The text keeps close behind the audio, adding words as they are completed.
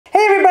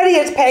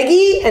it's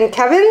Peggy and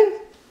Kevin.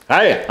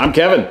 Hi, I'm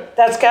Kevin.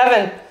 That's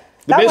Kevin.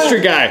 The mystery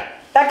guy.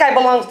 That guy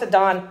belongs to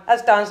Don.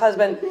 That's Don's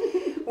husband.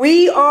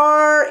 We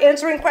are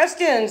answering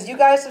questions. You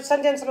guys have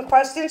sent in some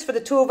questions for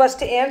the two of us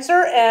to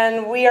answer,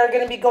 and we are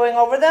going to be going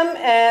over them,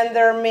 and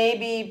there may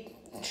be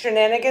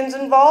shenanigans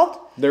involved.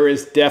 There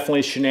is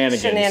definitely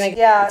shenanigans.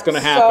 Yeah. It's going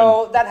to happen.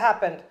 So that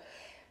happened.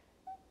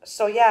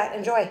 So yeah,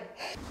 enjoy.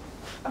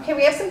 Okay,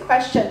 we have some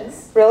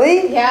questions.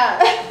 Really? Yeah.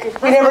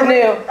 We never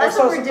knew. That's We're what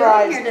so we're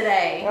surprised. doing here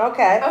today.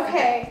 Okay.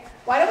 Okay,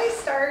 why don't we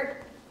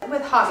start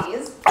with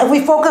hobbies? Have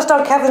we focused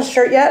on Kevin's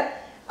shirt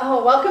yet?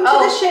 Oh, welcome to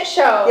the shit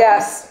show.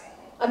 Yes.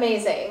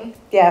 Amazing.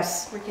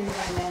 Yes. We're getting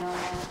my man on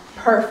that.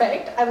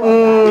 Perfect. I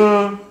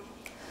love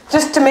that.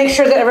 Just to make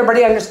sure that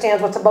everybody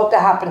understands what's about to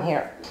happen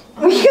here.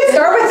 We can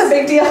start with the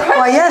big deal.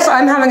 Well, yes,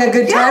 I'm having a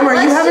good time. Are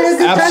you having a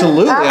good time?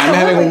 Absolutely. I'm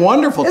having a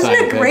wonderful time.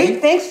 Isn't it great? Peggy.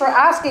 Thanks for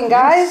asking,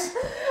 guys.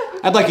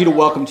 I'd like you to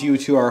welcome you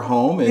to our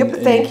home. And,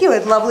 Yep, thank you.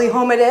 It's a lovely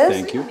home it is.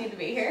 Thank you. I need to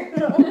be here.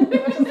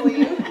 Just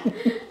leave.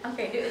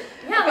 Okay, do it.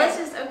 Yeah, let's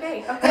just,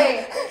 okay.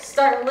 Okay.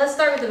 Let's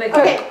start with the big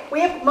Okay, we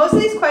have, most of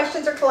these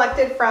questions are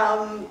collected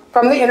from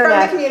the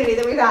internet. From the community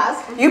that we've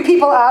asked. You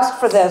people asked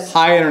for this.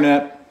 Hi,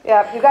 Internet.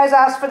 Yeah, you guys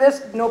asked for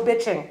this. No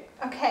bitching.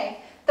 Okay.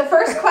 The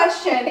first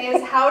question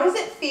is, how does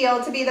it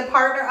feel to be the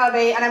partner of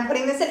a, and I'm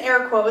putting this in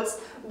air quotes,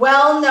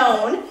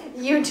 well-known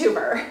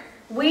YouTuber?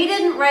 We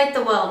didn't write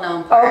the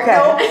well-known part. Okay.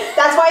 No,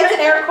 that's why it's in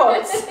air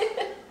quotes.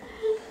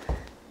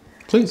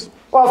 Please.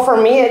 Well,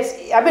 for me,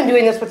 I've been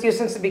doing this with you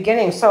since the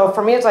beginning. So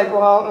for me, it's like,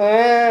 well,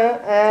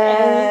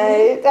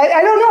 I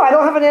don't know. I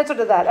don't have an answer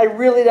to that. I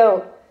really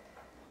don't.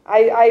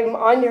 I'm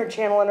on your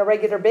channel on a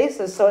regular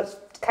basis, so it's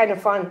kind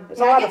of fun. It's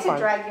a lot of fun. I get to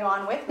drag you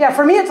on with me. Yeah,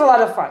 for me, it's a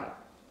lot of fun.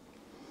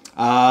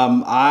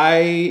 I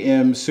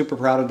am super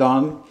proud of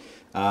Dawn.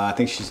 I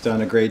think she's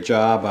done a great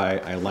job.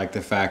 I like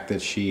the fact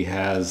that she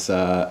has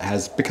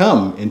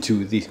become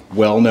into the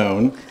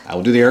well-known, I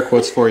will do the air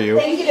quotes for you,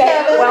 Thank you,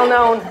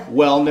 Kevin.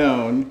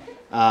 well-known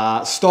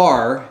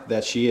star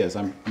that she is.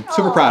 I'm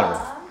super proud of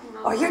her.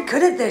 Oh, you're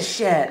good at this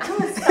shit.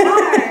 I'm a star.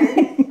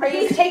 Are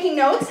you taking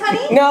notes,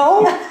 honey?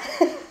 No,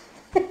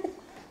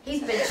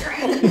 He's been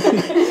trained.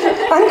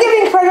 I'm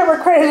giving credit where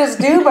credit is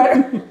due, but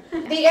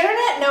The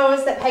internet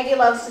knows that Peggy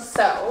loves to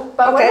sew,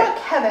 but what Okay. about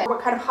Kevin?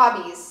 What kind of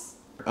hobbies?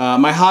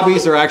 My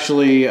hobbies are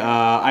actually,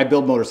 I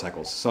build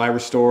motorcycles. So I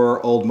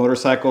restore old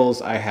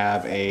motorcycles. I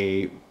have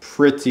a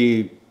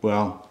pretty,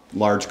 well,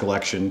 large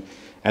collection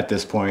at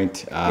this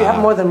point. you have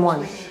more than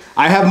one.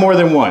 I have more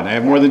than one. I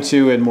have more than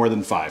two and more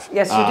than five.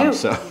 Yes, you do.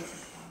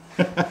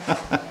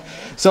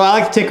 So I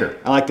like to tinker.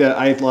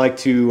 I like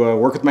to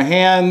work with my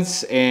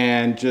hands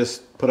and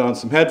just put on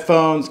some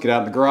headphones, get out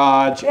in the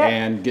garage, Yeah.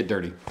 and get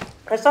dirty.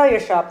 I saw your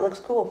shop. It looks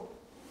cool.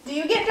 Do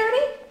you get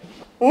dirty?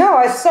 No,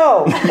 I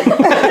sew.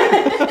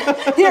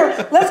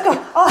 Here, let's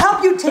go. I'll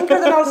help you tinker,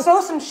 then I'll sew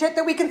some shit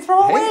that we can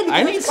throw away.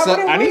 Hey, because it's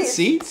covered in I need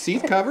grease.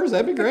 seat covers.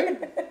 That'd be great.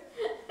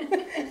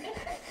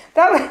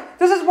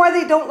 This is why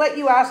they don't let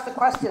you ask the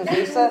questions,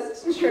 Lisa.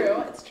 It's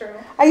true. It's true.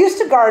 I used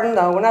to garden,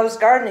 though. When I was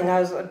gardening, I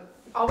was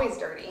Always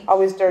dirty.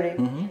 always dirty.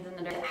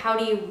 How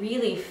do you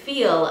really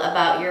feel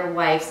about your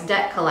wife's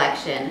deck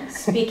collection?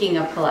 Speaking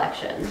of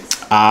collections.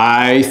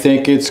 I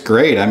think it's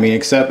great. I mean,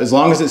 except as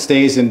long as it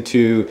stays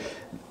into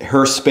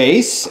her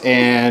space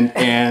and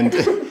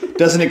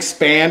doesn't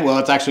expand. Well,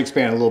 it's actually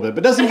expanded a little bit,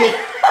 but doesn't get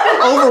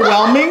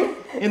overwhelming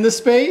in the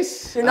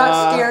space. You're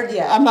not scared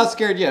yet. I'm not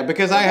scared yet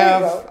because I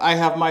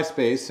have my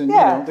space and you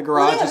know, the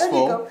garage is there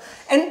full. you go.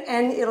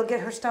 And it'll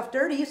get her stuff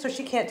dirty, so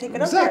she can't take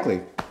it Exactly.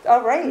 up there.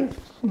 All right.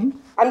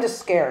 I'm just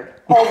scared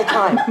all the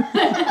time.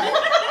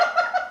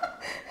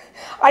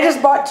 I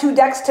just bought 2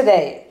 decks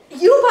today.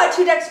 You bought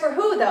 2 decks for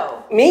who,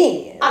 though?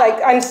 Me, like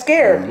I'm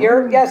scared. You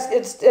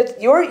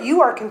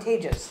are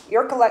contagious.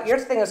 Your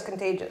thing is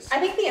contagious. I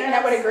think the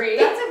internet would agree.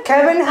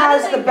 Kevin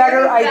has the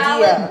better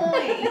idea.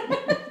 Point.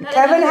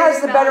 Kevin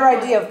has the better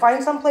idea.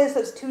 Find some place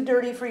that's too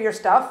dirty for your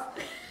stuff,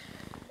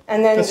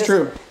 and then That's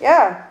true.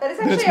 Yeah. That is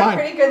It's actually a mine.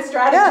 pretty good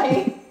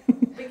strategy.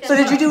 So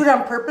did you do it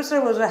on purpose,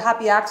 or was it a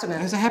happy accident?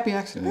 It was a happy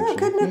accident. Oh,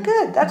 actually. good,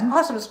 good. That's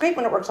awesome. It's great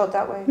when it works out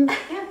that way.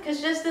 Yeah,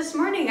 because just this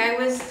morning I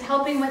was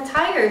helping with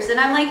tires and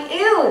I'm like,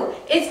 ew,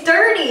 it's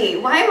dirty.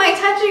 Why am I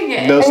touching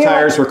it? Those And you're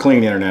tires were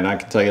clean, internet. I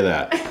can tell you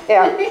that.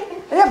 Yeah.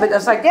 Yeah, but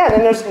it's like, then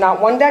there's not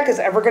one deck is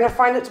ever going to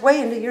find its way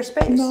into your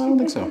space. No, I don't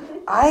think so.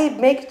 I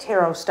make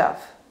tarot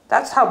stuff.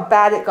 That's how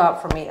bad it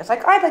got for me. It's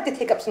like, I'd like to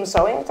take up some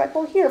sewing. It's like,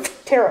 well, here,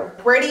 tarot.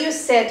 Where do you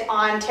sit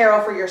on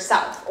tarot for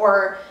yourself,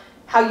 or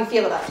how you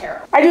feel about tarot?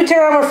 I do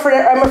tarot. I'm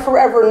a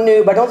forever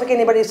noob. I don't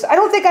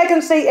think I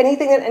can say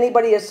anything that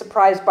anybody is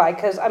surprised by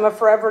because I'm a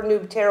forever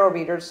noob tarot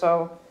reader.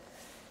 So,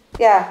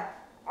 yeah,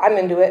 I'm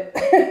into it.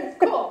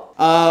 Cool.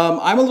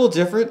 I'm a little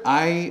different.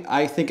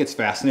 I think it's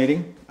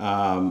fascinating.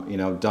 You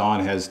know, Dawn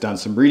has done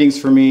some readings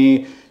for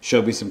me,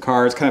 showed me some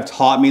cards, kind of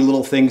taught me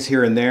little things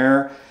here and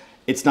there.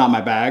 It's not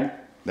my bag,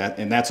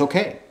 and that's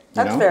okay.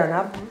 That's fair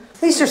enough.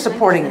 At least you're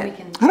supporting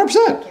it.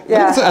 100%.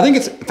 Yeah. I think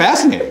it's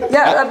fascinating.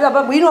 Yeah,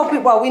 but we know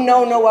people. Well, we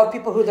know of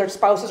people who their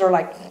spouses are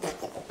like,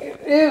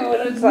 ew,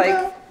 and it's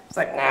like, It's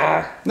like,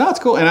 nah. No, it's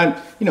cool. And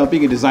I'm,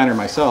 being a designer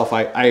myself,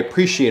 I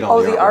appreciate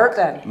all the art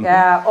then. Mm-hmm.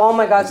 Yeah. Oh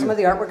my God, some of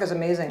the artwork is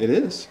amazing. It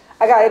is.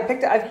 I've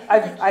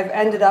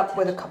ended up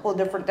with a couple of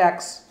different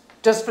decks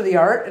just for the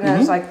art, and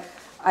it's like,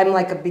 I'm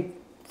like a big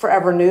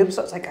forever noob,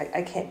 so it's like,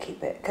 I can't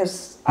keep it,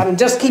 because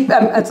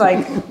it's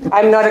like,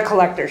 I'm not a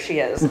collector, she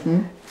is.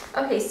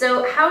 Okay,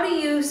 so how do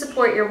you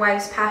support your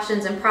wife's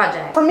passions and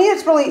projects? For me,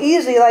 it's really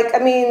easy. Like, I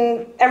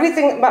mean,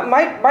 everything,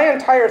 my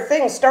entire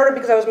thing started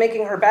because I was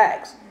making her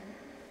bags.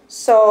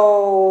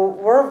 So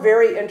we're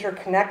very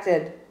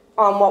interconnected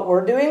on what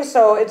we're doing.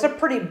 So it's a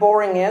pretty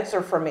boring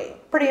answer for me.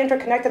 Pretty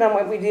interconnected on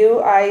what we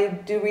do. I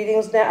do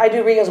readings now. I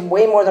do readings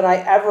way more than I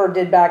ever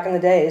did back in the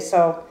day.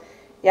 So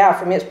yeah,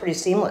 for me, it's pretty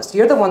seamless.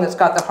 You're the one that's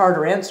got the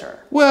harder answer.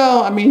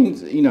 Well, I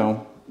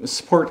mean,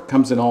 support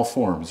comes in all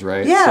forms,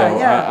 right? Yeah, so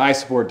yeah. I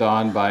support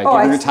Dawn by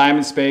giving her time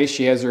and space.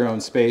 She has her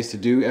own space to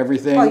do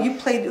everything. Well, you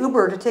played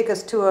Uber to take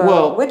us to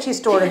a witchy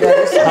store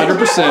today.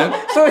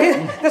 100%. So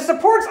the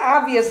support's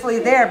obviously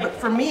there, but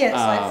for me,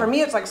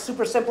 it's like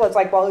super simple. It's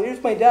like, well,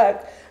 here's my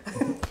deck.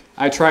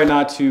 I try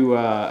not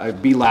to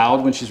be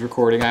loud when she's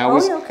recording. I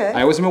always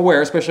am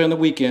aware, especially on the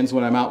weekends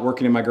when I'm out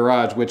working in my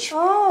garage, which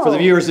for the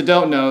viewers that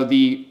don't know,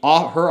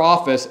 her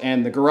office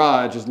and the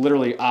garage is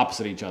literally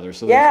opposite each other.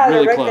 So they're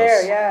really right close.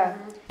 There, yeah.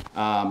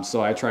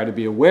 So I try to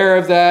be aware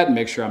of that and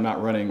make sure I'm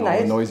not running all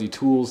the noisy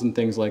tools and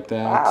things like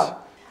that. Wow.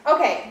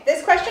 Okay,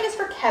 this question is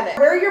for Kevin.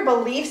 Where your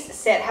beliefs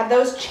sit, have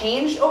those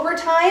changed over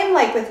time?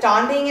 Like with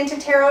Dawn being into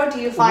tarot, do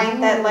you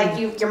find that like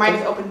your mind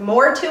is opened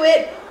more to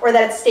it, or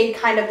that it's stayed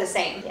kind of the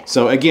same? Yeah.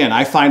 So again,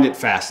 I find it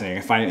fascinating.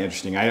 I find it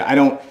interesting. I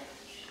don't.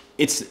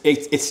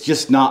 It's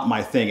just not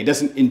my thing. It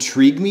doesn't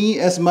intrigue me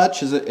as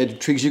much as it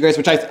intrigues you guys,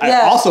 which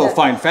I also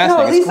find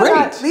fascinating. It's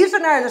great. Lisa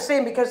and I are the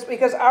same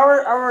because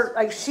our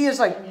like she is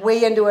like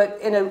way into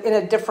it in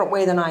a different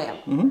way than I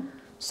am.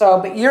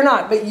 So, but you're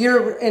not. But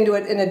you're into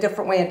it in a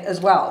different way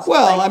as well. So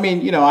well, I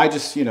mean, I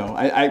just,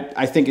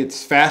 I think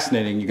it's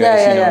fascinating. You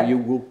guys, you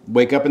will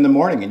wake up in the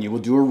morning and you will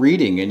do a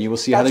reading and you will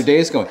see how the day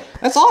is going.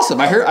 That's awesome.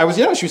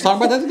 She was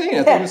talking about that today. And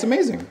I thought it was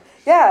amazing.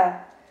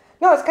 Yeah.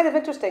 No, it's kind of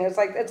interesting. It's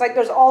like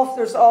there's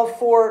all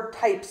four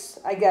types,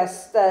 I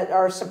guess, that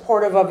are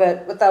supportive of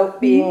it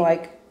without being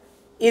like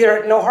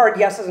either no hard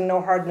yeses and no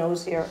hard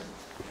nos here.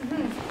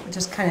 Which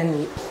is kind of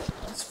neat.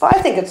 It's fun.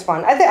 I think it's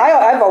fun.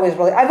 I've always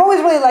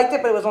really liked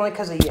it, but it was only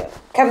because of you.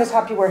 Kevin's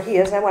happy where he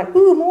is, and I went,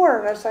 ooh, more.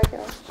 And I was like,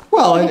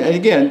 Well, and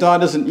again,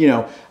 Dawn doesn't,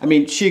 I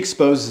mean, she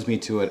exposes me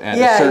to it at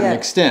a certain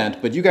extent,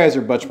 but you guys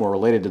are much more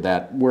related to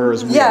that,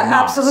 whereas we are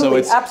not.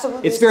 Absolutely, so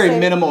it's very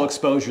minimal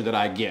exposure that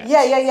I get.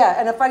 Yeah.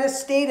 And if I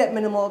just stayed at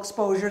minimal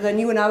exposure, then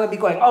you and I would be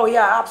going, oh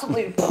yeah,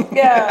 absolutely,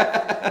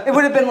 yeah. It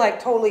would have been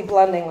like totally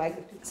blending.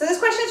 So this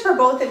question is for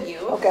both of you.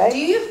 Okay. Do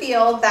you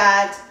feel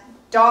that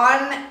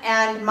Dawn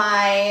and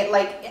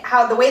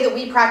how the way that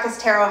we practice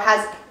tarot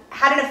has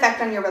had an effect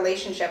on your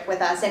relationship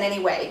with us in any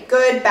way?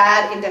 Good,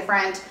 bad,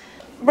 indifferent?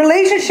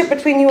 Relationship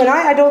between you and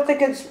I don't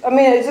think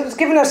it's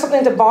given us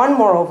something to bond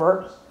more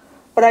over,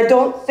 but I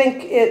don't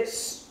think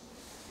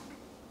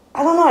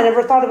I don't know, I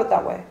never thought of it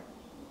that way.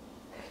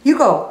 You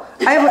go.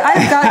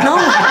 I've got no.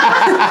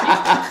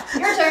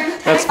 Your turn.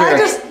 That's fair.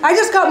 I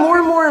just got more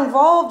and more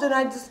involved, and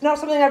it's not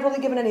something I've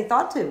really given any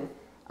thought to.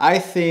 I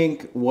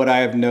think what I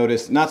have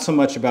noticed, not so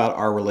much about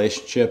our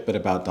relationship, but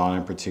about Dawn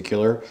in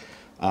particular,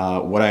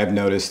 what I have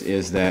noticed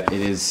is that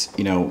it is,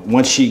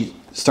 once she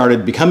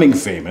started becoming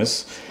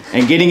famous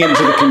and getting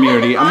into the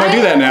community, I'm going to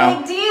do that now.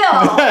 Big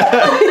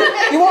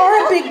deal. You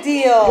are a big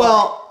deal.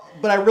 Well,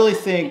 but I really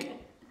think,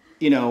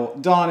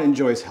 Dawn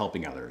enjoys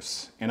helping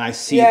others, and I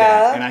see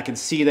that, and I can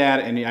see that,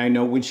 and I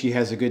know when she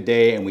has a good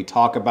day, and we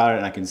talk about it,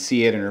 and I can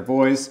see it in her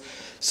voice.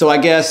 So I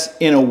guess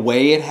in a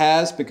way it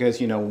has,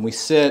 because when we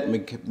sit and we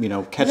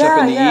catch up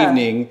in the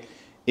evening,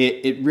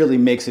 it really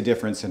makes a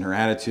difference in her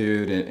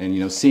attitude,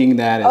 and seeing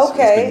that has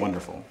been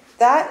wonderful.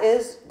 That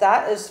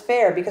is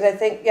fair, because I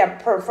think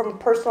from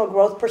personal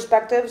growth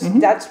perspectives,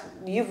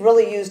 you've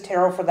really used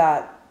tarot for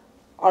that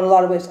on a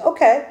lot of ways.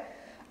 Okay.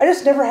 I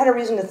just never had a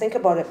reason to think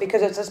about it,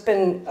 because it's just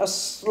been a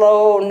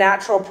slow,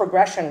 natural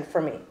progression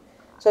for me.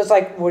 So it's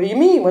like, what do you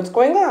mean? What's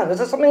going on? This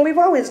is something we've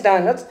always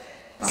done.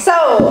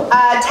 So,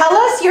 tell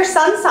us your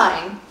sun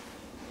sign.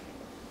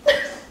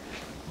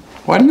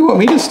 Why do you want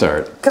me to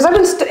start? Because I've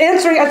been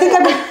answering. I think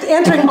I've been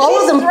answering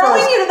all of them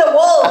throwing first. you to the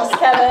wolves,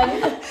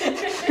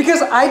 Kevin.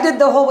 Because I did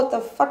the whole "what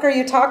the fuck are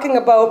you talking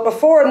about"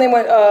 before, and they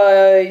went,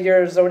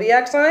 "Your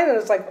zodiac sign," and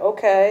it's like,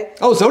 okay.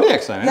 Oh,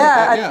 zodiac sign.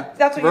 Yeah,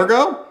 that's what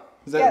Virgo.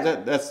 Is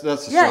that's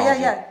astrology. Yeah.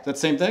 Is that the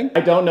same thing? I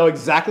don't know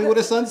exactly what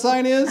a sun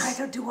sign is. I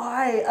don't. Do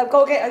I?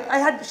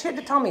 She had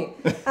to tell me.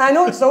 And I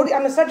know it's zodiac.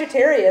 I'm a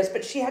Sagittarius,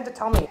 but she had to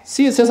tell me.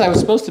 See, it says I was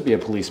supposed to be a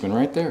policeman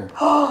right there.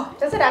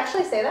 Does it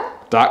actually say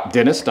that?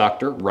 Dentist,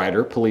 doctor,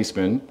 writer,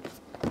 policeman.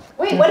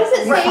 Wait, what does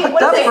it say?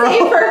 What does it say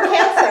for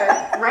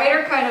Cancer?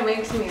 Writer kind of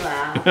makes me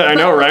laugh. I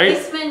know, right?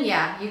 Policeman,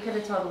 yeah, you could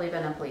have totally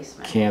been a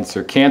policeman.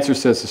 Cancer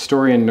says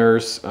historian,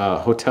 nurse,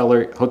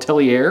 hotelier.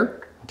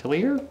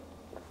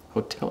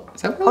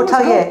 Is that what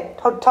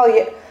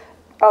Hotelier.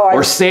 Oh,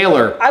 or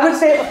sailor? I would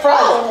say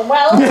frog.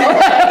 Well,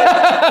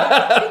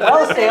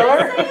 Well, sailor.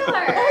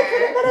 I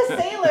could have been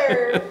a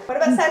sailor. What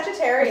about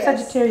Sagittarius?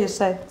 Sagittarius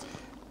say.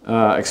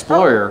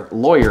 Explorer,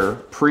 lawyer,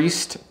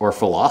 priest, or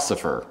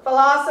philosopher?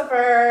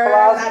 Philosopher.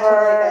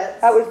 Philosopher.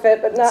 That would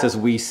fit, but It not. says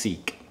we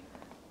seek.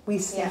 We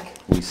seek. Yeah.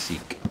 We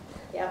seek.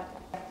 Yeah.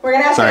 We're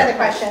gonna ask Sorry. another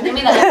question. Give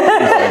me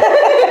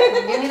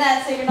that. Give me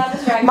that so you're not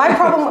distracted. My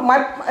problem,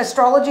 my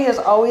astrology has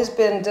always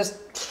been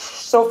just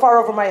so far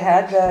over my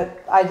head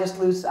that I just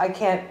lose. I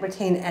can't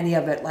retain any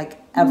of it,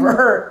 like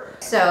ever.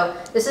 So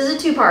this is a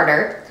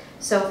two-parter.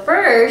 So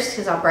first,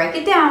 because I'll break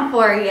it down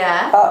for you.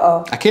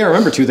 Uh-oh. I can't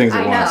remember two things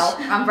at I once.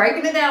 know. I'm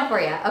breaking it down for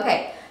you.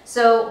 Okay.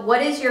 So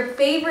what is your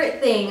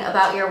favorite thing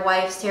about your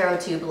wife's tarot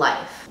tube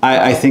life?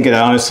 I think it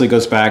honestly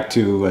goes back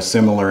to a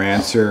similar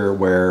answer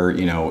where,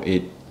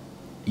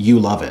 you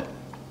love it.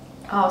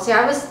 Oh, see,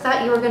 I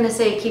thought you were going to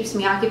say it keeps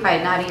me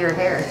occupied, not your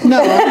hair. No.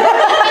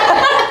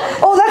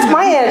 Oh, that's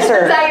my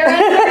answer. Is that your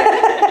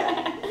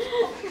answer?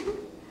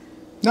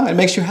 No, it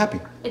makes you happy.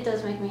 It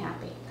does make me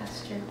happy.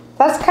 That's true.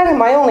 That's kind of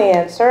my only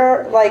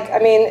answer. Like, I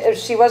mean, if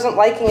she wasn't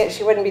liking it,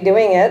 she wouldn't be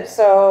doing it.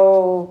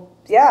 So,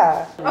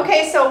 yeah.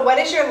 Okay, so what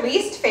is your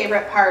least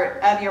favorite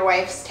part of your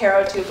wife's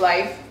tarot tube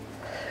life?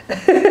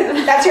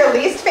 That's your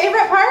least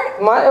favorite part?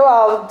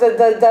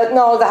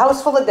 The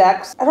house full of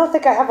decks. I don't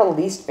think I have a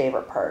least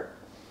favorite part.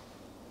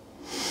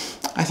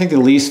 I think the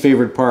least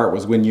favorite part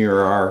was when you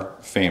are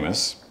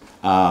famous,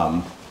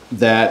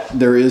 that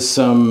there is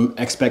some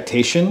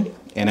expectation,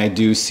 and I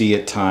do see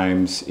at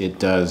times it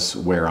does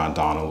wear on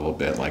Dawn a little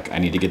bit. Like, I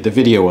need to get the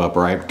video up,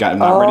 or I'm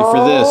not ready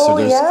for this. Or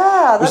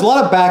there's a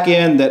lot of back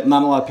end that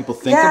not a lot of people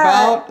think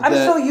about. I'm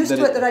so used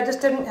to it that I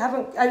just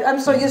I'm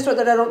so used to it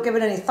that I don't give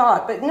it any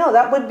thought. But no,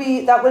 that would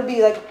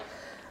be like,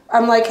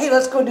 I'm like, hey,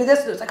 let's go do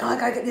this. And it's like, oh, I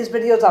gotta get these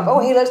videos up. Oh,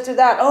 hey, let's do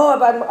that.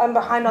 Oh, I'm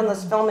behind on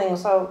this filming.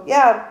 So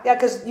yeah,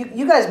 because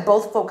you guys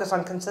both focus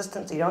on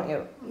consistency, don't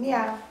you?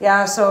 Yeah.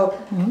 Yeah. So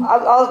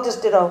I'll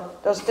just ditto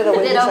what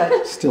you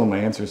said. Still my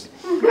answers.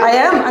 I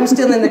am. I'm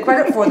stealing the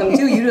credit for them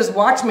too. You just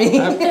watch me.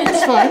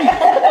 That's fine.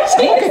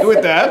 I'm okay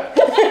with that.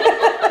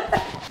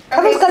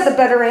 Kevin's got the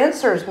better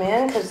answers,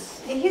 man.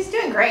 Because He's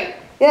doing great.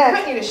 Yeah. He's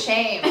putting you to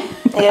shame.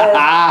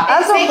 yeah,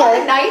 that's He's saying all the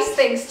okay. nice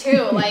things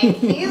too. Like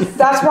he's.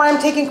 That's why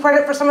I'm taking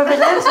credit for some of his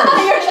answers.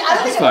 I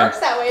don't think it fine. works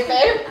that way,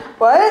 babe.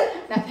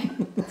 What?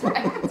 Nothing. It's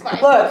fine. It's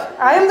fine. Look,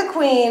 I am the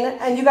queen,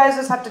 and you guys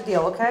just have to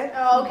deal, okay?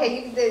 Oh,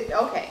 okay. You did.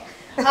 Okay.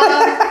 We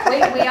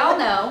all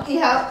know.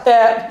 Yeah.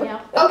 Yeah.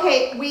 Yeah.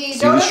 Okay. We See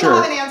don't the have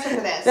shirt. an answer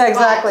for this. Yeah,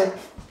 exactly. but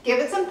Give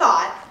it some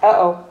thought.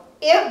 Uh-oh.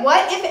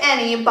 What, if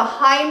any,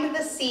 behind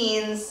the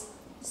scenes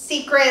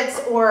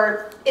secrets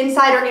or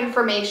insider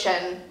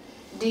information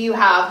do you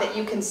have that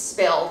you can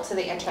spill to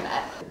the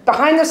internet?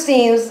 Behind the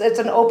scenes, it's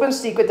an open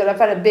secret that I've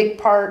had a big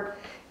part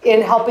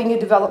in helping you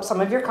develop some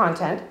of your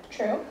content.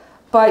 True.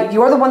 But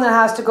you're the one that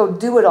has to go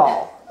do it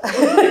all.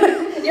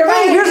 You're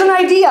Hey, here's an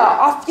idea.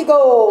 Off you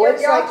go. You're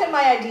It's like- often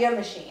my idea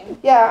machine.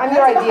 yeah, I'm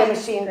your That's idea behind the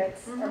machine.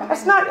 secrets, or behind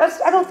That's the- not.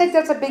 I don't think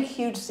that's a big,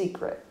 huge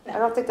secret. I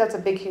don't think that's a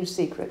big, huge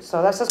secret.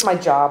 So that's just my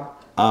job.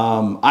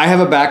 I have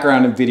a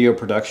background in video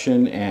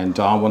production, and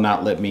Dawn will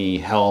not let me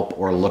help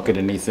or look at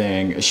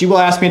anything. She will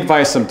ask me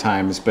advice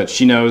sometimes, but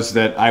she knows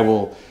that I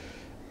will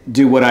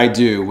do what I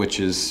do, which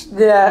is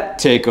Yeah.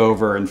 take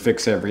over and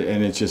fix everything.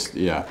 And it's just,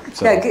 yeah.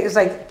 So. Yeah, it's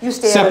like you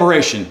stand.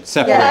 Separation.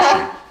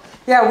 Yeah.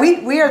 Yeah,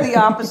 we are the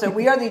opposite.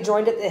 We are the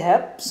joined at the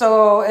hip.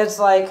 So it's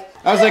like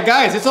I was like,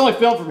 guys, it's only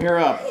filmed from here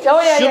up.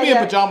 Oh, yeah, She'll yeah, be yeah.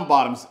 in pajama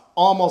bottoms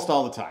almost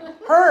all the time.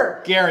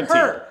 her. Guaranteed.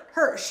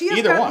 Her. She has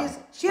Either got one, these.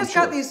 She I'm has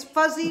got sure. these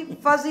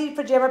fuzzy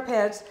pajama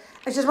pants,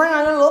 and she's wearing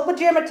on her little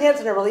pajama pants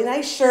and a really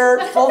nice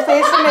shirt, full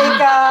face of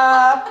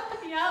makeup.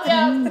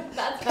 Yeah,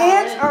 that's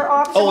Pants are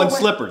optional. Oh, and with-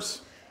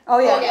 slippers. Oh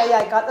yeah, Oh, yeah. yeah.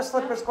 I got the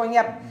slippers going.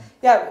 Yep.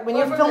 Yeah. When Or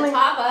you're from filming. the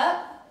top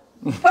up.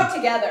 Put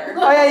together.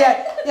 Oh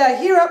yeah.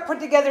 Here up, put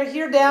together.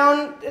 Here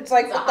down. It's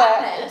like It's a what hot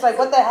the. mess. It's like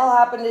what the hell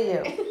happened to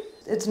you?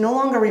 It's no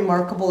longer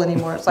remarkable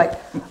anymore. It's like,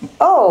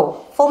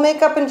 oh, full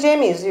makeup and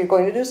jammies. You're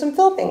going to do some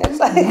filming. It's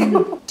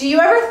like, Do you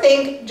ever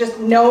think just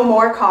no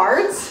more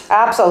cards?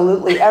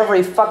 absolutely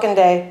every fucking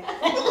day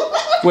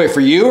Wait,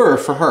 for you or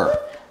for her?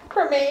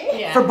 For me?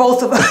 Yeah. for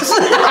both of us.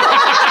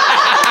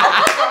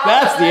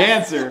 That's the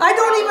answer. I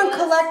don't even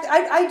collect.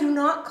 I do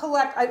not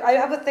collect. I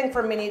have a thing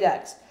for mini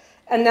decks,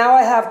 and now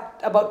I have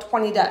about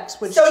 20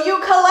 decks. Which So you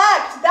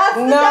collect. That's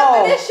the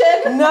no,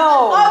 definition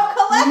no, of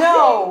collecting.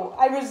 no.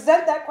 I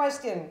resent that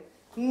question.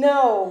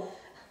 No.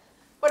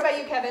 What about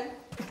you, Kevin?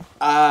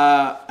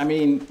 I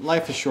mean,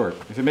 life is short.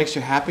 If it makes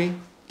you happy,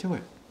 do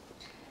it.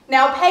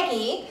 Now,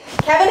 Peggy,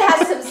 Kevin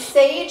has some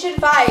sage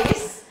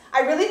advice.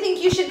 I really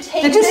think you should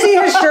take Did you this. see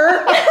his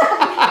shirt?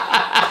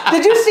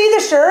 Did you see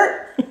the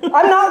shirt?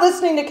 I'm not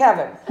listening to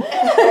Kevin.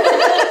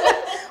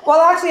 Well,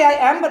 actually, I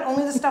am, but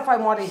only the stuff I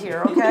want to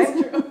hear.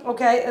 Okay.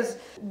 Okay.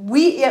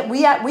 We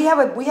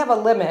have a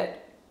limit.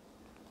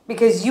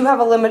 Because you have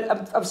a limit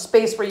of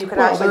space where you can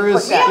actually put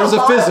decks. There's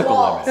a physical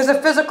limit. There's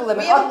a physical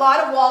limit. We have a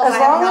lot of walls As I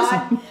long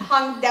have not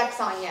hung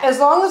decks on yet. As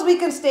long as we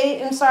can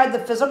stay inside the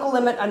physical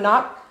limit and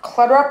not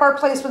clutter up our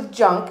place with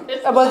junk,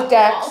 with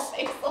decks.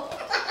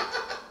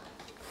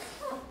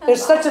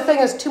 There's such a thing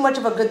as too much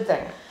of a good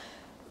thing.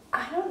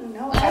 I don't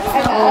know.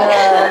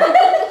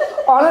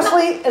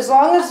 Honestly, as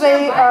long as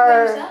they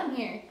are,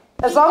 Here.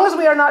 as long as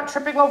we are not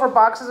tripping over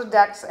boxes of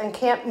decks and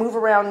can't move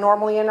around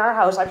normally in our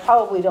house, I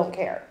probably don't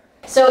care.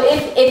 So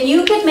if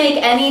you could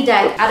make any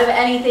deck out of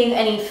anything,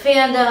 any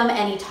fandom,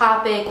 any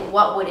topic,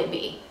 what would it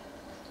be?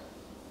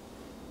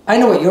 I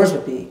know what yours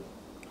would be.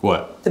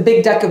 What? The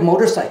big deck of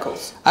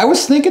motorcycles. I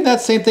was thinking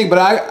that same thing, but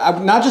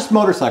I'm not just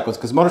motorcycles,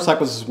 because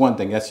motorcycles is one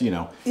thing. That's,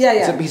 Yeah,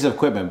 it's a piece of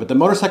equipment, but the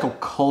motorcycle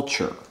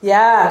culture.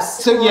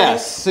 Yes. So you have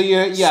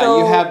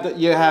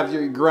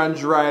your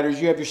grunge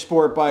riders, you have your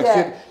sport bikes,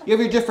 you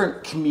have your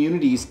different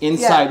communities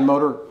inside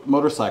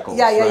motorcycles.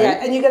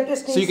 Yeah. And you got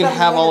just so you can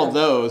have all of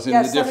those in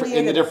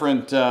the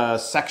different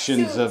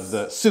sections of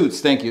the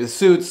suits. Thank you, the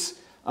suits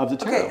of the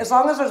tarot. Okay, as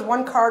long as there's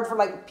one card for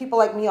like people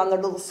like me on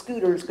their little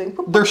scooters going.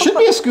 Boop, there should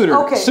be a scooter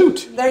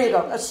suit. There you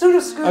go, a suit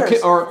of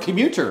scooters. Or a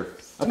commuter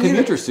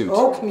suit.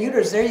 Oh,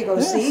 commuters. There you go.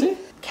 See?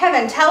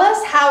 Kevin, tell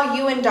us how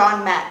you and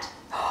Dawn met.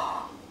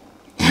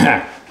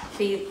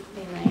 Be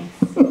nice.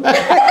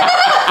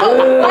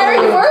 Why are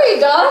you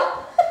worried, Dawn?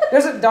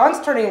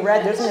 Dawn's turning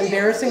red. There's an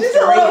embarrassing She's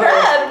story a little here.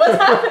 red. What's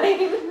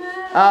happening?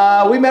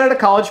 We met at a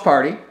college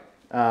party.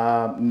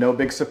 No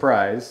big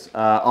surprise.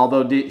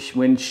 Although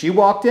when she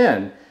walked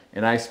in,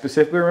 and I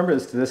specifically remember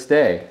this to this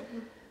day,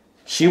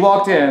 she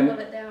walked in,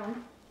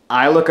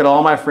 I look at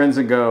all my friends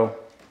and go,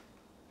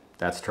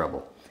 that's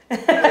trouble.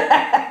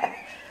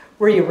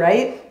 Were you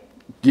right?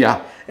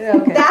 Yeah.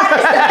 Okay.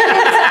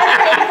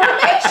 That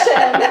is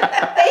information.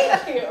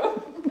 Thank you.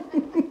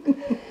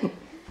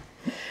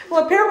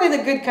 Well, apparently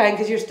the good kind,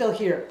 because you're still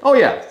here. Oh,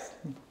 yeah.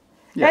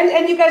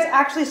 And you guys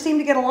actually seem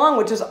to get along,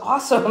 which is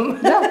awesome.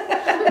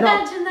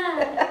 Imagine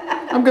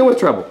that. I'm good with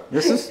trouble.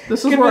 This is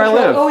where I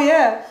live. Oh,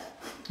 yeah.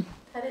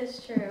 That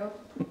is true.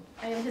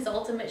 I am his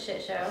ultimate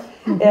shit show.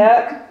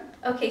 Yeah.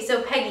 Okay,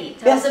 so Peggy,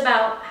 tell us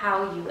about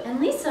how you and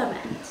Lisa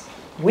met.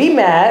 We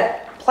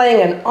met playing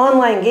an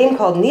online game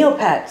called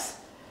Neopets.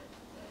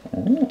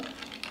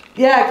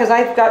 Yeah, because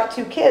I've got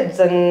 2 kids,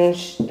 and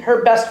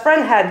her best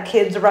friend had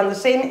kids around the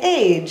same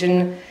age,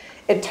 and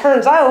it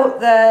turns out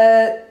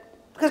that,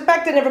 because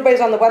back then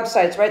everybody's on the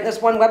websites, right? And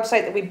this one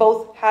website that we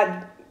both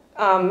had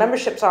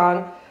memberships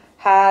on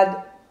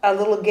had a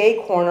little gay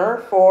corner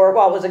for,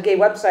 well, it was a gay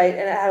website,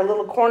 and it had a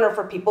little corner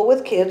for people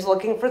with kids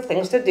looking for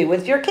things to do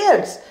with your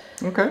kids.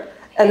 Okay.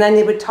 And then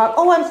you would talk,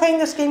 oh, I'm playing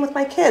this game with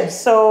my kids.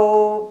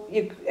 So,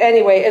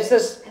 anyway, it's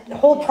this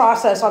whole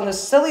process on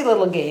this silly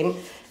little game.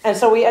 And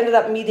so we ended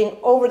up meeting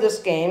over this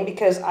game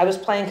because I was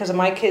playing because of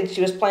my kids,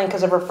 she was playing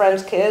because of her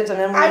friends' kids, and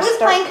then I was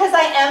playing because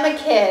I am a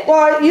kid.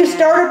 Well, you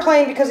started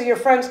playing because of your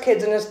friends'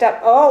 kids, and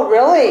oh,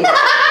 really?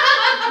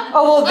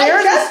 Oh, well,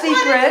 there's a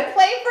secret.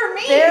 Play for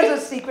me. There's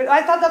a secret.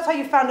 I thought that's how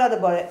you found out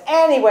about it.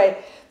 Anyway,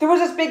 there was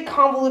this big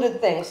convoluted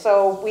thing.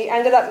 So we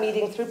ended up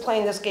meeting through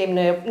playing this game,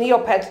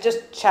 Neopets,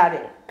 just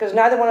chatting. Because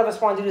neither one of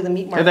us wanted to do the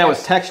meat market. And that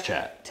was text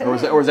chat? Or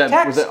was that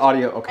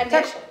audio? Okay.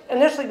 Text,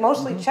 initially,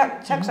 mostly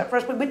text at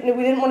first. We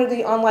didn't want to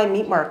do online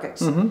meat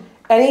markets.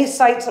 Any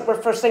sites that were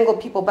for single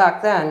people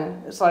back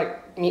then, it's like,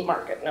 meat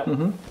market,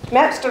 no.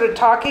 Matt started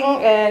talking,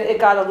 and it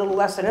got a little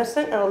less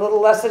innocent and a little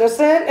less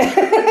innocent.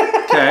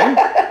 Okay.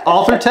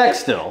 All through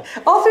text still?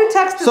 All through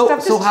text and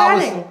stuff, just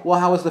chatting.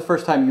 How was the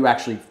first time you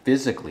actually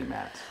physically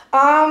met?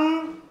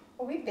 Well,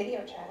 we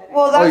video chatted.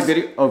 Well, that's,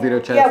 video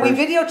chat. Yeah, first? we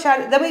video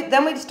chatted.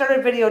 Then we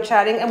started video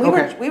chatting, and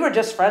we were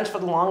just friends for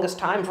the longest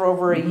time, for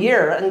over a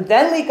year, and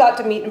then we got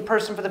to meet in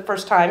person for the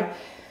first time.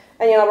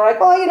 And we're like,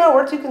 well,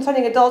 we're 2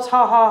 consenting adults,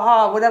 ha ha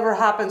ha. Whatever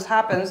happens,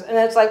 happens. And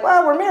it's like,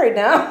 well, we're married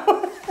now.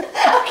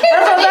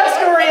 That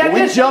story.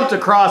 We jumped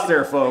across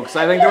there, folks.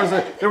 I think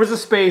there was a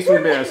space we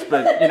missed,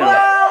 but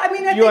Well, I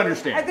mean, you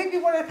understand. I think we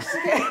want to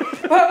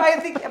skip. Well,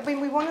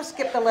 we want to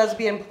skip the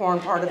lesbian porn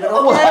part of it.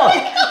 Okay? Well,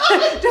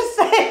 just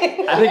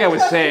saying. I think I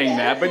was saying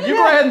that, but you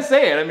go ahead and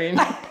say it. I mean,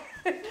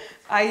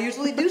 I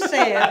usually do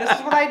say it. This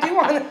is what I do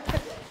on it.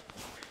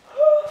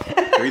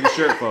 read the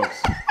shirt,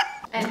 folks.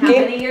 And how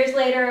many years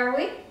later are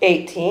we?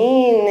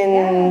 18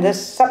 in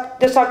this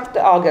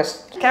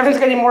August. Kevin's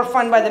getting more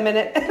fun by the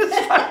minute.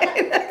 It's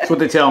fine. That's what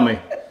they tell me.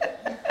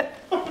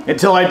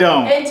 Until I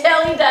don't.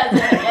 Until he does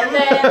it, and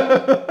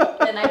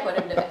then I put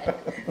him to bed.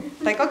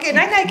 Like, okay,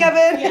 night-night,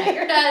 Kevin. Yeah,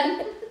 you're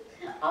done.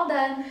 All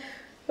done.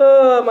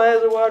 Oh, my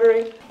eyes are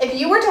watering. If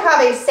you were to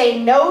have a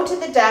say no to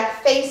the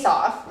deck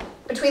face-off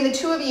between the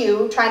 2 of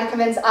you trying to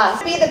convince us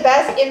to be the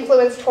best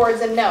influence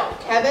towards a no,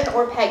 Kevin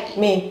or Peggy?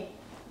 Me.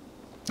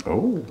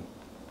 Oh.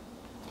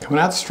 Coming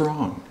out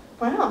strong.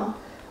 Wow.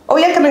 Oh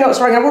yeah, coming out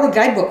strong. I wrote a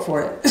guidebook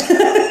for it.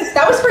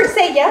 That was for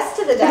say yes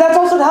to the deck. That's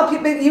also how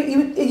people,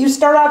 you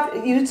start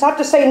off, you have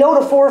to say no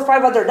to 4 or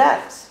 5 other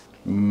decks.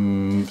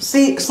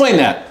 See, explain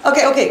that.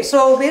 Okay.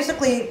 So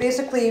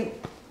basically,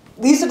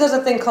 Lisa does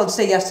a thing called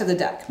say yes to the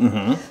deck.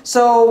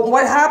 So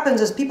what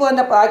happens is people end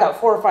up, I got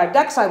 4 or 5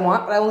 decks I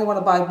want, but I only want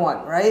to buy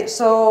one, right?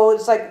 So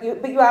it's like,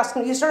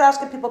 you start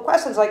asking people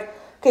questions like,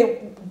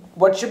 okay,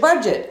 what's your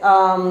budget?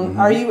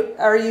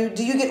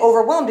 Do you get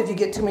overwhelmed if you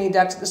get too many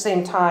decks at the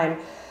same time?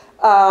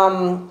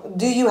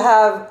 Do you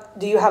have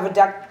a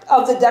deck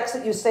of the decks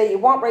that you say you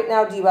want right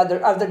now? Do you have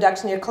other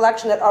decks in your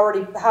collection that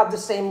already have the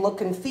same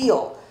look and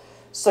feel?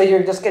 So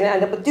you're just going to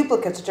end up with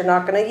duplicates that you're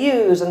not going to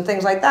use and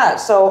things like that.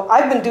 So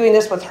I've been doing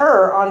this with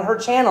her on her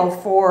channel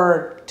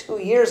for 2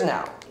 years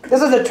now.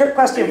 This is a trick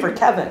question for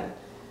Kevin.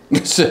 No,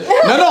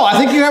 I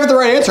think you have the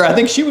right answer. I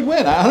think she would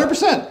win,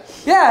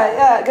 100%.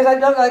 Yeah, because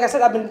like I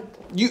said, I've been.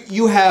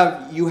 You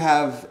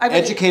have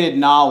educated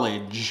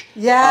knowledge.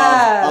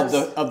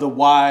 Of the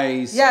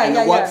whys and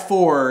the what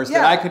fors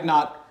that I could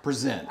not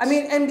present. I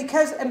mean, and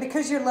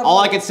because you're level. All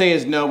I could say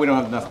is no, we don't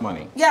have enough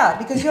money. Yeah,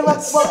 because you're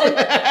level. Well,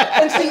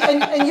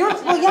 and you're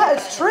yeah,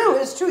 it's true.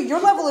 It's true. Your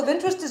level of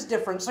interest is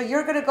different. So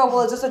you're going to go,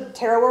 well, is this a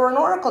tarot or an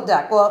oracle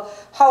deck? Well,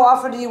 how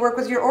often do you work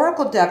with your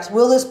oracle decks?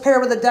 Will this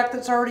pair with a deck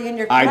that's already in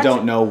your collection? I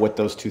don't know what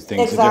those two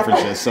things the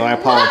difference is, so I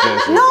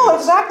apologize. No,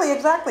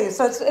 exactly.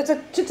 So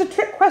it's a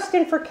trick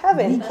question for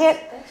Kevin. He can't.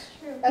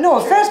 No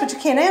offense, but you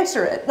can't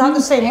answer it. Not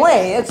the same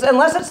way. It's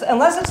unless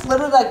it's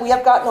literally like we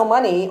have got no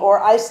money, or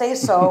I say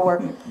so,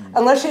 or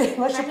unless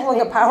you're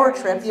pulling a power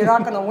trip, you're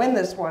not going to win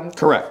this one.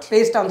 Correct.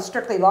 Based on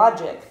strictly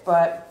logic,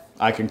 but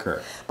I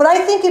concur. But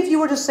I think if you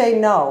were to say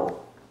no,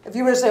 if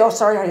you were to say, "Oh,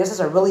 sorry, honey, this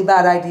is a really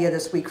bad idea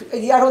this week,"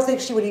 I don't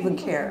think she would even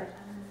care.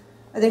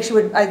 I think she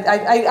would.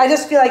 I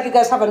just feel like you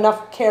guys have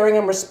enough caring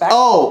and respect.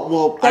 Oh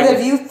well. That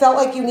if you felt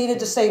like you needed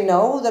to say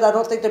no, that I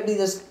don't think there'd be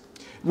this.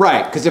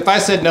 Right, because if I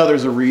said no,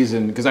 there's a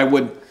reason. Because I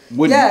wouldn't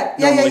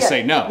normally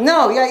say no.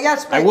 No,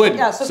 yes, right. I wouldn't.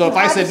 Yeah, so if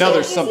I said no,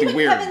 there's something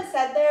weird. Kevin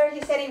said there.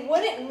 He said he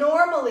wouldn't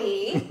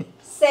normally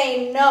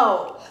say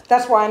no.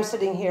 That's why I'm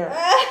sitting here.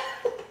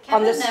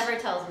 Kevin never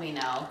tells me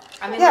no.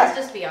 I mean, let's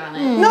just be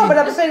honest. No, but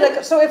I'm saying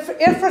like, so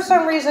if for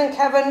some reason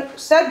Kevin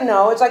said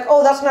no, it's like,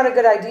 oh, that's not a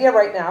good idea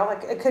right now.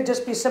 Like it could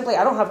just be simply,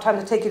 I don't have time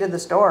to take you to the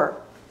store.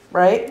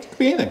 Right?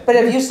 But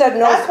if you said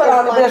no,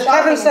 but if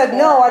Kevin said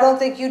no, I don't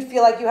think you'd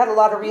feel like you had a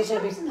lot of reason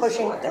to be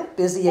pushing. They're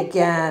busy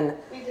again.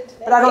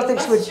 But I don't think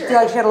she would feel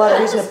like she had a lot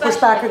of reason to push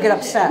back or get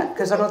upset,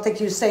 because I don't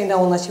think you'd say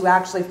no unless you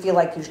actually feel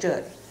like you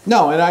should.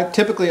 No, and I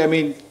typically, I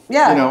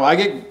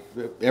get,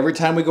 every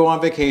time we go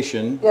on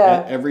vacation,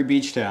 at every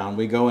beach town,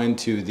 we go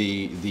into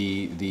the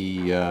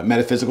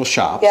metaphysical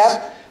shops.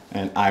 Yep.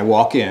 And I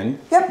walk in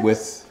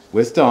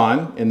with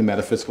Dawn in the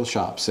metaphysical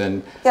shops,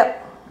 and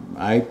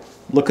I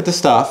look at the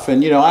stuff,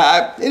 and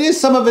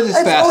some of it is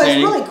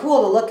fascinating. It's really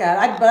cool to look at.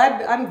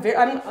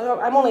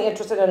 I'm only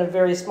interested in a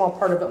very small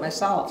part of it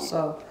myself.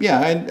 So yeah,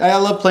 I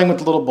love playing with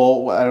the little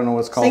bowl. I don't know what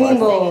it's called. Singing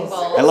bowls.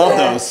 I love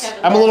those.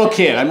 I'm a little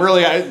kid. I'm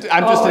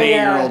just an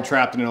 8-year-old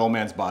trapped in an old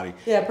man's body.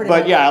 Yeah, pretty.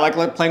 But yeah, I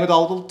like playing with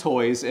all the little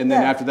toys, and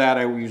then after that,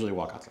 I usually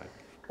walk outside.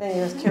 And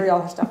you just carry all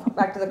her stuff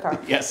back to the car.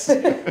 Yes.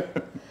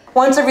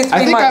 Once every 3 months.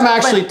 I think I'm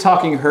actually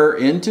talking her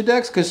into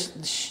decks,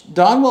 because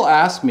Dawn will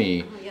ask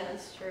me.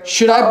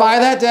 Should I buy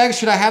that deck?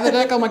 Should I have the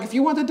deck? I'm like, if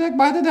you want the deck,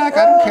 buy the deck.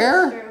 I don't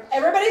care.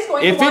 Everybody's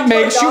going. If it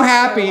makes you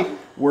happy,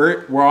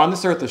 we're on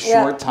this earth a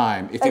short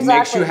time. If it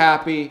makes you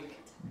happy,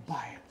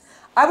 buy it.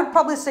 I would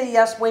probably say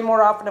yes way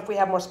more often if we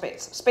have more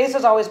space. Space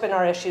has always been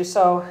our issue.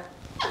 So.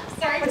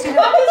 Sorry, what's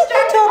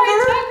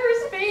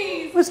Tucker's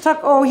face? What's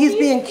Tucker? Oh, he's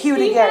being cute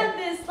again. He had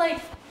this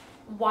like,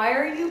 why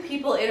are you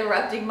people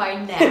interrupting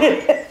my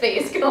nap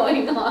face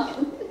going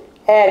on?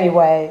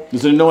 Anyway.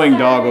 There's an annoying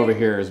dog over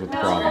here is what the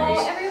problem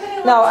is.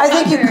 No, I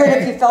think you could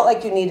if you felt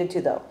like you needed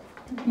to, though.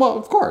 Well,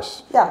 of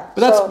course. Yeah.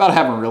 But that's about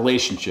having a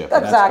relationship.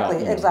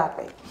 Exactly.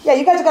 Yeah,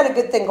 you guys got a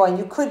good thing going.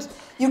 You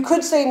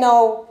could say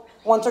no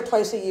once or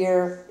twice a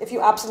year if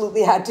you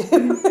absolutely had to.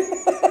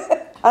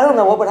 I don't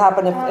know what would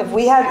happen if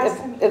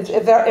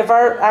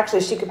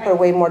actually she could put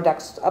way more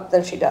decks up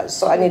than she does.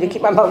 So I need to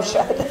keep my mouth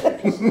shut.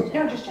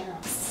 No, just general.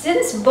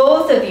 Since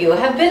both of you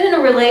have been in a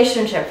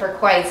relationship for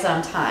quite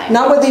some time.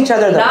 Not with each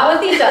other, though.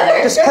 Not with each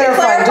other. Just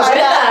clarify.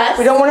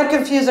 We don't want to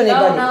confuse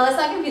anybody. No, let's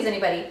not confuse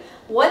anybody.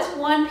 What's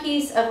one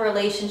piece of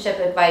relationship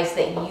advice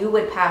that you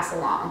would pass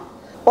along?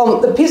 Well,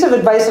 the piece of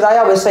advice that I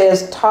always say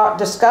is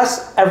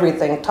discuss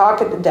everything.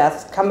 Talk it to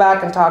death. Come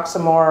back and talk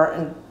some more.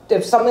 And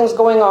if something's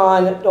going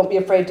on, don't be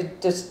afraid to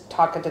just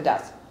talk it to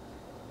death.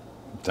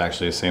 It's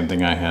actually the same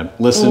thing I had.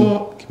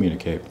 Listen,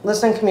 communicate.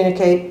 Listen,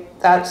 communicate.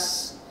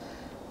 That's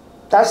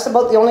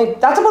about the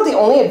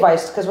only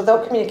advice, because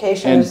without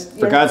communication, and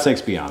for God's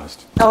sakes, be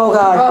honest. Oh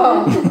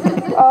God.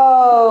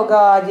 Oh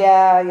God.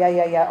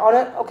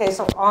 Yeah. Okay,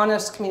 so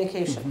honest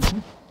communication.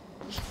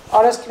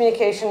 Honest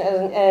communication,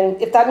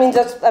 and if that means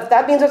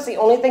that's the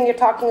only thing you're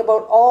talking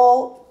about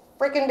all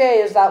freaking day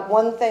is that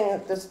one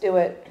thing, just do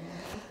it.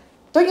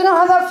 Don't you know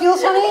how that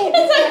feels, honey?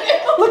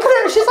 Look at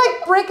her. She's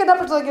like breaking up.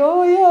 It's like,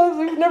 oh yeah,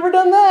 we've never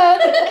done that.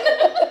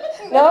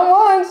 Not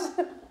once.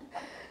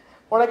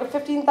 Or like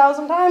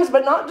 15,000 times,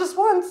 but not just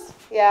once.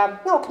 Yeah,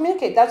 no,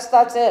 communicate. That's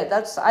it.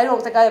 I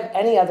don't think I have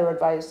any other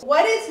advice.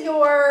 What is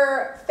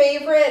your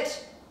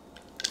favorite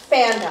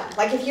fandom.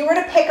 Like if you were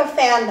to pick a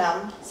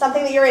fandom,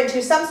 something that you're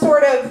into, some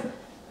sort of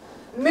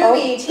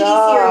movie, TV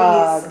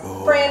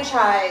series,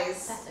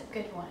 franchise. That's a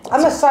good one.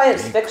 I'm a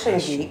science fiction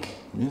geek.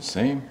 Yeah,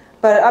 same.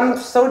 But I'm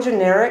so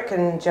generic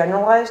and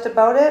generalized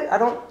about it. I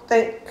don't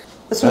think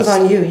this one's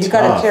on you. You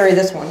got to carry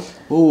this one.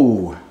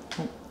 Ooh,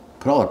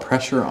 put all the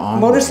pressure on.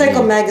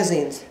 Motorcycle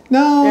magazines.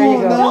 No, there you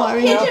go. Don't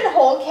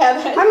pigeonhole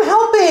Kevin. I'm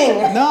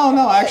helping.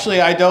 No.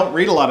 Actually, I don't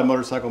read a lot of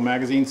motorcycle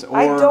magazines. Or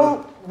I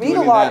don't read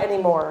a lot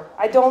anymore.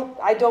 I don't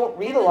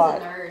read a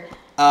lot.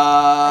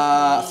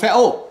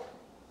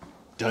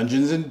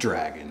 Dungeons and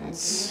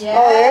Dragons. Yes.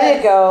 Oh, there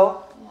you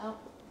go.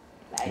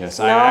 Yep. Yes,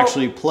 I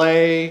actually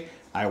play.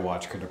 I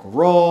watch Critical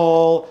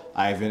Role.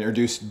 I've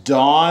introduced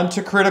Dawn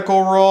to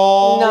Critical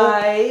Role.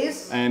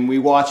 Nice. And we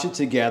watch it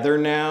together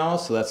now,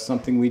 so that's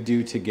something we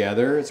do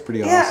together. It's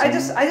pretty awesome. Yeah,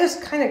 I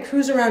just kind of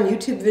cruise around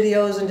YouTube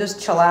videos and just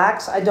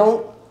chillax. I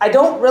don't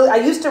really. I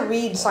used to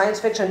read science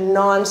fiction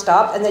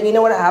nonstop, and then you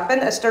know what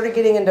happened? I started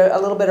getting into a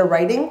little bit of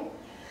writing,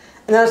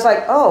 and then it's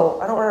like, oh,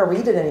 I don't want to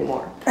read it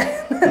anymore.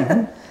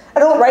 I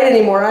don't write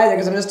anymore either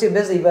because I'm just too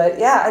busy. But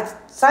yeah,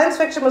 science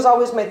fiction was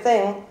always my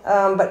thing,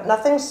 but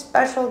nothing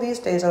special these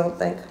days, I don't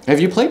think.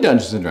 Have you played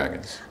Dungeons and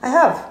Dragons? I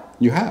have.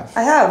 You have?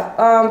 I have.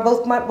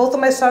 Both of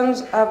my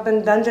sons have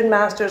been dungeon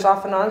masters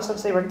off and on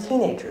since they were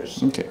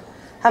teenagers. Okay.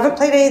 Haven't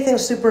played anything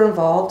super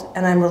involved,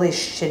 and I'm really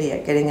shitty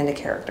at getting into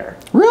character.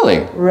 Really?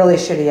 Really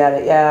shitty at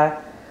it,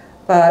 yeah.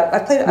 But I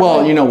played.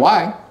 Well, you know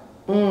why?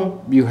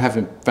 You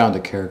haven't found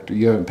a character.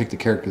 You haven't picked a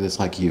character that's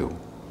like you.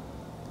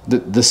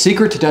 The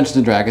secret to Dungeons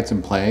and Dragons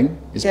and playing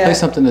is play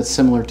something that's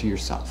similar to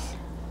yourself.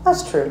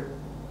 That's true.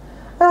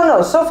 I don't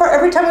know. So far,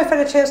 every time we've had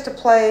a chance to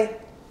play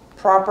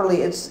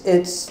properly,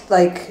 it's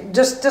like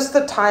just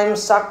the time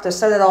sucked to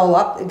set it all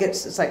up.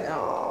 It's like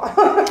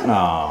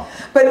oh.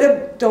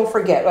 But don't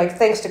forget, like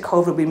thanks to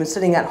COVID, we've been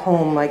sitting at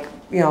home, like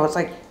it's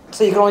like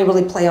so you can only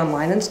really play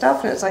online and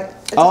stuff, and it's like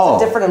it's a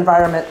different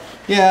environment.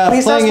 Yeah, at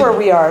least that's where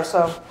we are.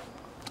 So.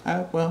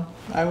 Well,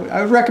 I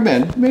would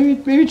recommend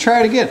maybe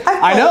try it again.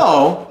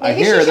 I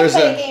hear there's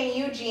play a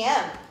game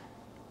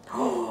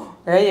UGM.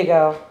 There you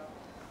go.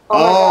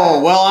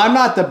 Oh well, I'm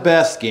not the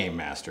best game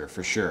master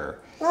for sure.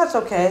 That's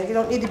okay. You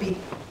don't need to be.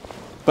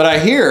 But I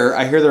hear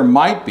there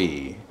might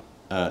be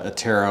a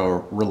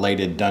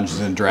tarot-related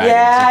Dungeons and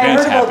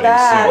Dragons event happening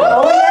soon.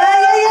 Oh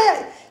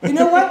yeah. You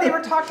know what? They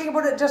were talking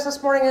about it just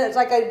this morning, and it's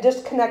like I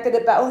just connected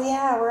it back. Oh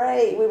yeah,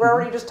 right. We were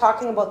already just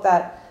talking about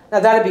that. Now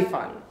that'd be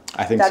fun.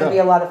 I think so. That'd be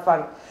a lot of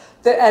fun.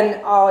 That'd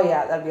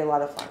be a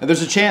lot of fun. And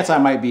there's a chance I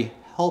might be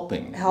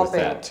helping with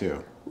that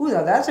too. Ooh,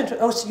 that's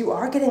interesting. Oh, so you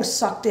are getting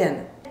sucked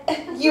in.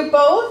 You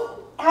both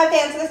have to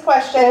answer this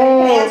question. You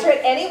can answer it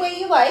any way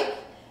you like.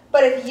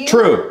 But if you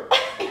True.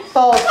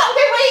 False. Okay,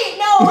 wait,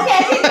 no, okay,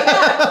 I take that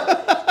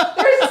back.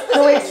 There's a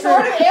specific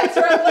sort of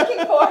answer I'm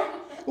looking for.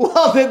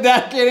 Well, then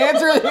that can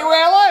answer it any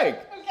way I like.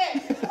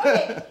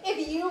 Okay. If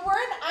you were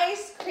an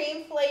ice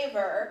cream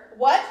flavor,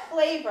 what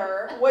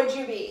flavor would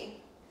you be?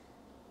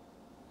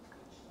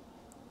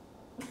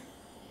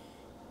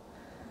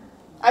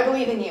 I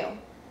believe in you.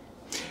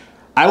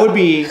 I would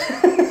be,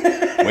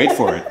 wait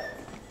for it,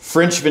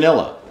 French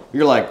vanilla.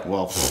 You're like,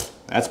 well,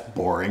 that's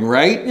boring,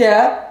 right?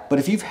 Yeah. But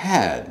if you've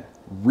had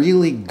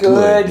really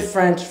good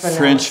French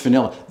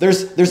vanilla,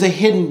 there's a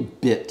hidden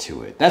bit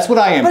to it. That's what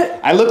I am.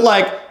 I look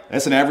like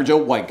that's an average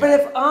old white guy. But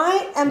if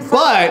I am,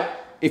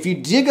 if you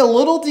dig a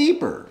little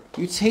deeper,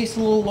 you taste a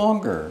little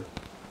longer.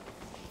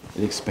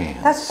 It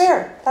expands. That's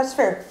fair.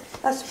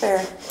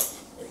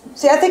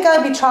 See, I think I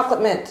would be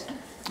chocolate mint.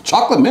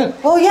 Chocolate mint.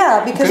 Well,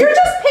 yeah, because you're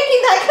just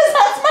picking that because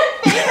that's my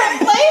favorite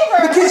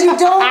flavor. Because you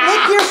don't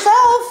lick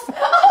yourself.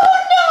 Oh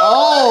no!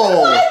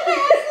 Oh.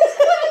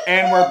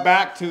 And we're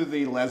back to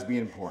the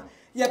lesbian porn.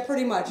 Yeah,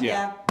 pretty much.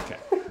 Yeah. Okay.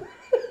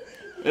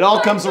 It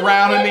all comes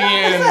around in the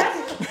end.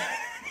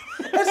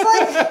 It's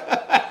like. That's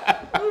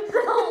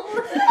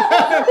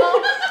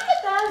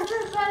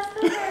the best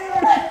thing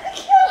ever.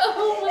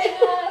 Oh my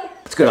god.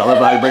 It's good. I'll let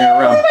Bobby bring it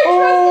around.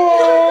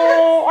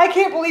 Oh, I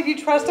can't believe you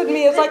trusted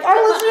me. It's like I'm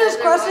listening to this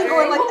question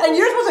going like, and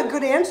yours was a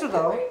good answer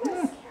though.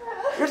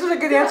 Yours was a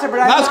good answer, but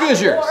not as good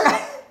as yours.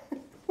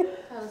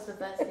 That was the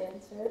best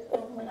answer.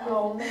 Oh my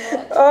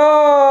god.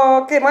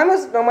 Oh, okay. Mine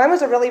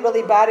was a really,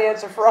 really bad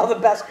answer for all the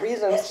best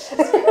reasons.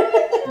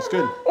 It's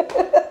good.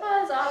 That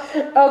was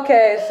awesome.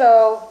 Okay,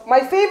 so my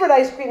favorite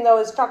ice cream though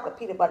is chocolate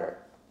peanut butter,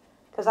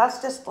 because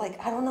that's just like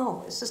I don't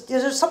know. It's just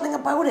there's something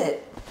about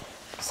it.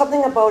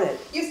 Something about it.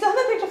 You still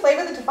haven't picked a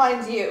flavor that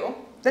defines you.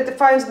 That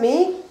defines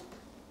me?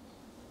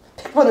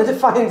 Pick one that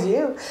defines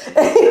you.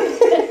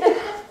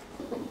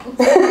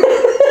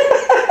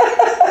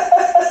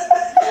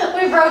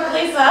 We broke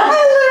Lisa. I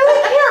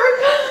literally can't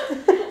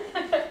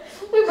remember.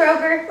 We broke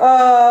her.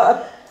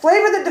 A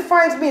flavor that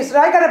defines me. So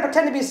I gotta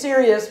pretend to be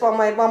serious while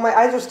my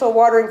eyes are still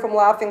watering from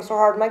laughing so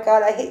hard. My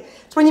God, I hate.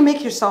 It's when you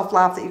make yourself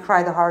laugh that you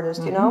cry the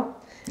hardest. You know.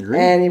 Agreed.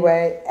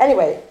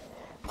 Anyway,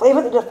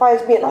 flavor that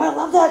defines me. Oh, I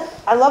love that.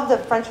 I love the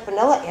French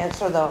vanilla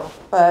answer though,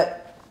 but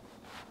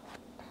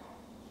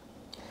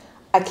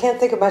I can't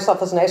think of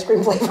myself as an ice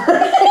cream flavor.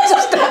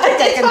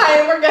 It's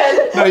fine, we're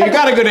good. No, you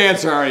got a good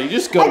answer already.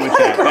 Just go with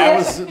that.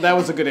 That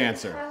was a good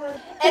answer.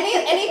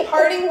 Any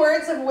parting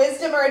words of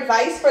wisdom or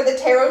advice for the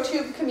tarot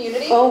tube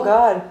community? Oh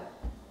God.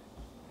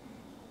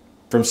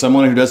 From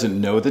someone who doesn't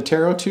know the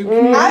tarot tube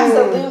community?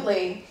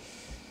 Absolutely.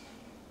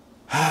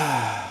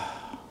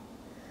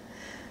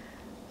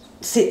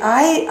 See,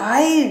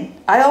 I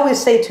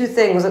always say two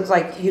things. It's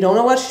like, you don't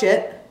know what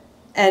shit,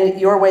 and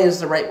your way is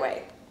the right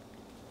way.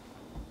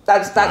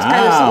 That's kind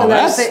of something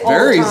that I say all the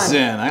time. That's very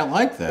zen. I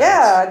like that.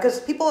 Yeah, because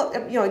people,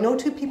 no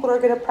two people are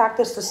going to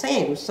practice the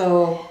same.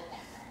 So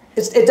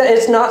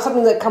it's not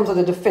something that comes with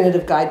a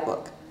definitive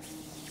guidebook.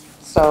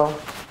 So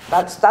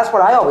that's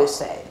what I always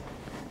say.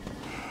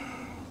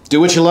 Do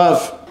what you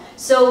love.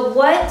 So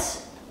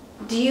what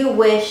do you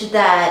wish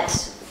that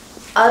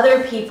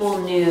other people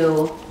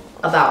knew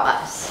about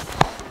us?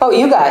 Oh,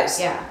 you guys.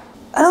 Yeah.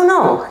 I don't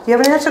know. Do you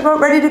have an answer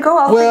ready to go?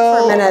 I'll think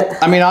for a minute.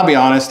 I mean, I'll be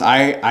honest.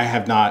 I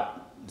have not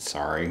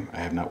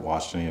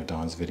watched any of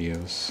Dawn's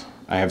videos.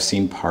 I have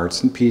seen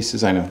parts and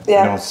pieces. I know.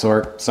 Yeah.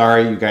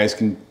 Sorry, you guys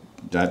can.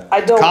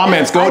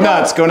 Comments. Go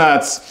nuts. Go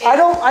nuts. I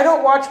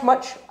don't watch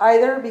much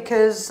either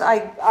because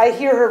I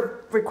hear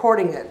her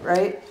recording it,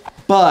 right?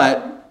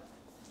 But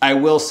I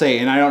will say,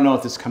 and I don't know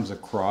if this comes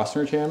across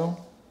on her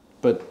channel,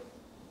 but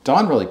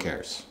Dawn really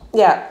cares.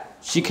 Yeah.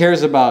 She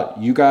cares about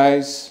you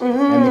guys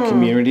and the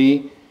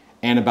community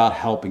and about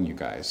helping you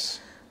guys.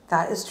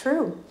 That is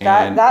true.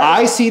 And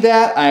I see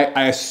that.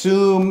 I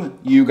assume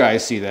you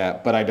guys see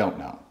that, but I don't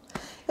know.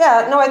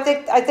 Yeah, no, I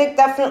think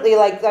definitely,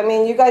 like, I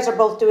mean, you guys are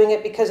both doing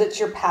it because it's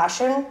your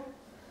passion,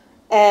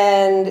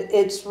 and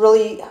it's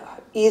really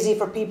easy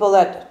for people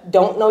that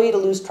don't know you to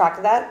lose track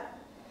of that,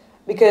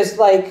 because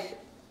like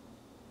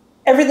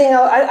everything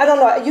else, I don't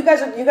know, you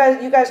guys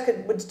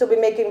would still be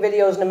making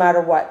videos no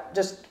matter what,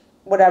 just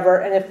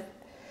whatever, and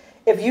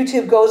if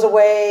YouTube goes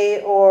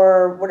away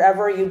or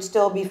whatever, you'd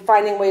still be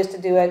finding ways to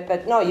do it.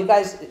 But no, you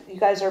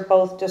guys are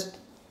both just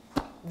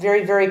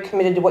very, very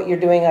committed to what you're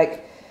doing.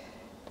 Like,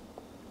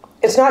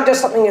 it's not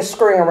just something you're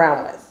screwing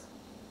around with.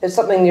 It's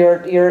something you're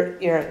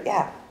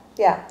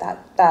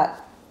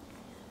that.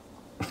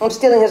 I'm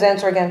stealing his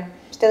answer again.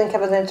 I'm stealing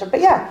Kevin's answer,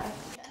 but yeah.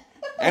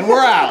 And we're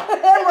out.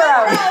 And we're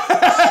out.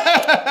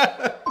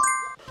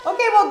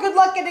 Okay, well, good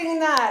luck getting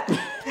that.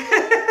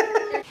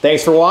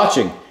 Thanks for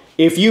watching.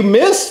 If you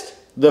missed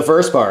the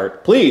first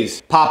part,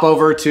 please pop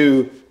over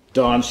to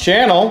Dawn's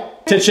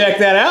channel to check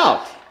that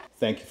out.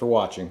 Thank you for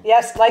watching.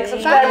 Yes, like,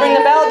 subscribe, ring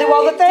the bell, do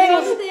all the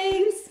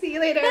things. See you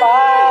later. Bye.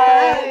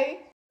 Bye.